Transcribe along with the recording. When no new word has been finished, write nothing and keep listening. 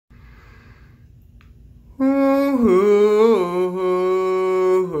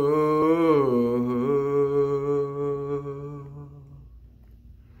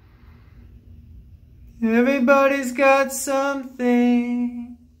Everybody's got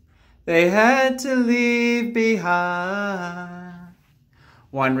something they had to leave behind.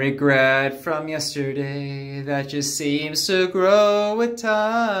 One regret from yesterday that just seems to grow with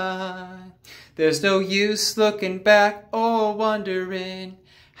time. There's no use looking back or wondering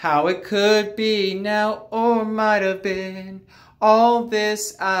how it could be now or might have been. All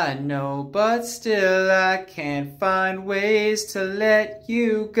this I know, but still I can't find ways to let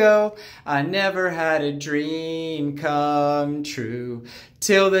you go. I never had a dream come true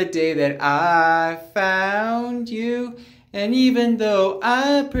till the day that I found you. And even though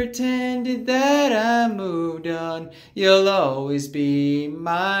I pretended that I moved on, you'll always be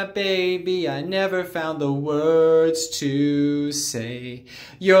my baby. I never found the words to say.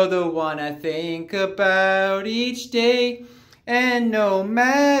 You're the one I think about each day. And no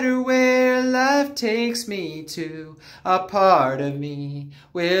matter where life takes me to, a part of me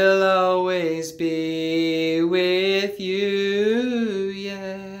will always be with you,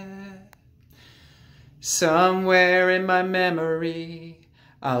 yeah. Somewhere in my memory,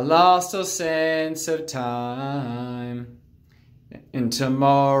 I lost a sense of time. And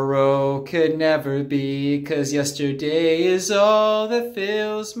tomorrow could never be, 'cause yesterday is all that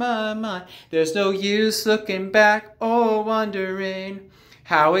fills my mind. There's no use looking back or wondering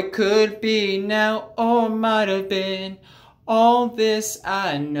how it could be now or might have been. All this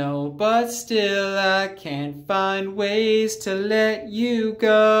I know, but still I can't find ways to let you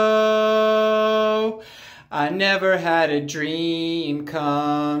go. I never had a dream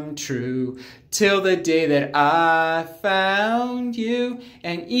come true till the day that I found you.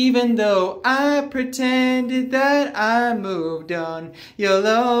 And even though I pretended that I moved on, you'll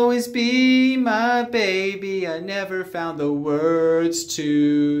always be my baby. I never found the words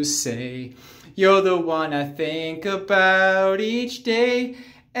to say. You're the one I think about each day.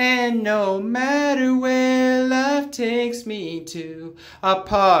 And no matter where life takes me to, a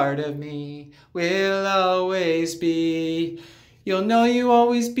part of me will always be. You'll know you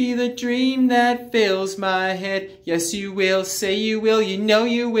always be the dream that fills my head. Yes, you will, say you will, you know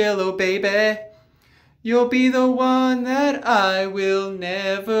you will, oh baby. You'll be the one that I will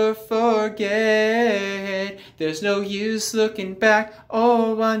never forget. There's no use looking back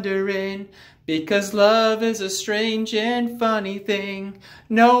or wondering, because love is a strange and funny thing.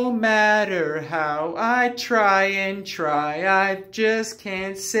 No matter how I try and try, I just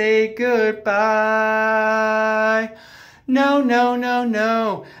can't say goodbye. No, no, no,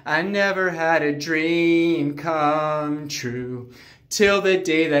 no, I never had a dream come true till the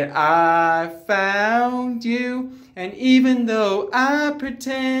day that I found you. And even though I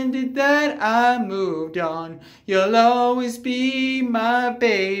pretended that I moved on, you'll always be my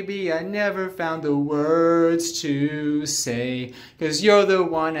baby. I never found the words to say, 'cause you're the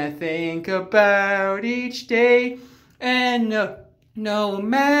one I think about each day. And no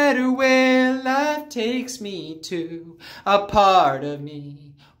matter where life takes me to, a part of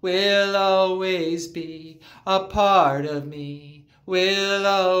me will always be. A part of me will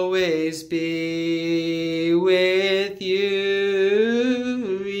always be with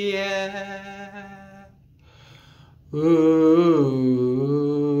you, yeah. Ooh.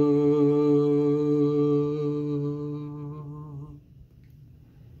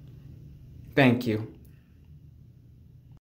 Thank you.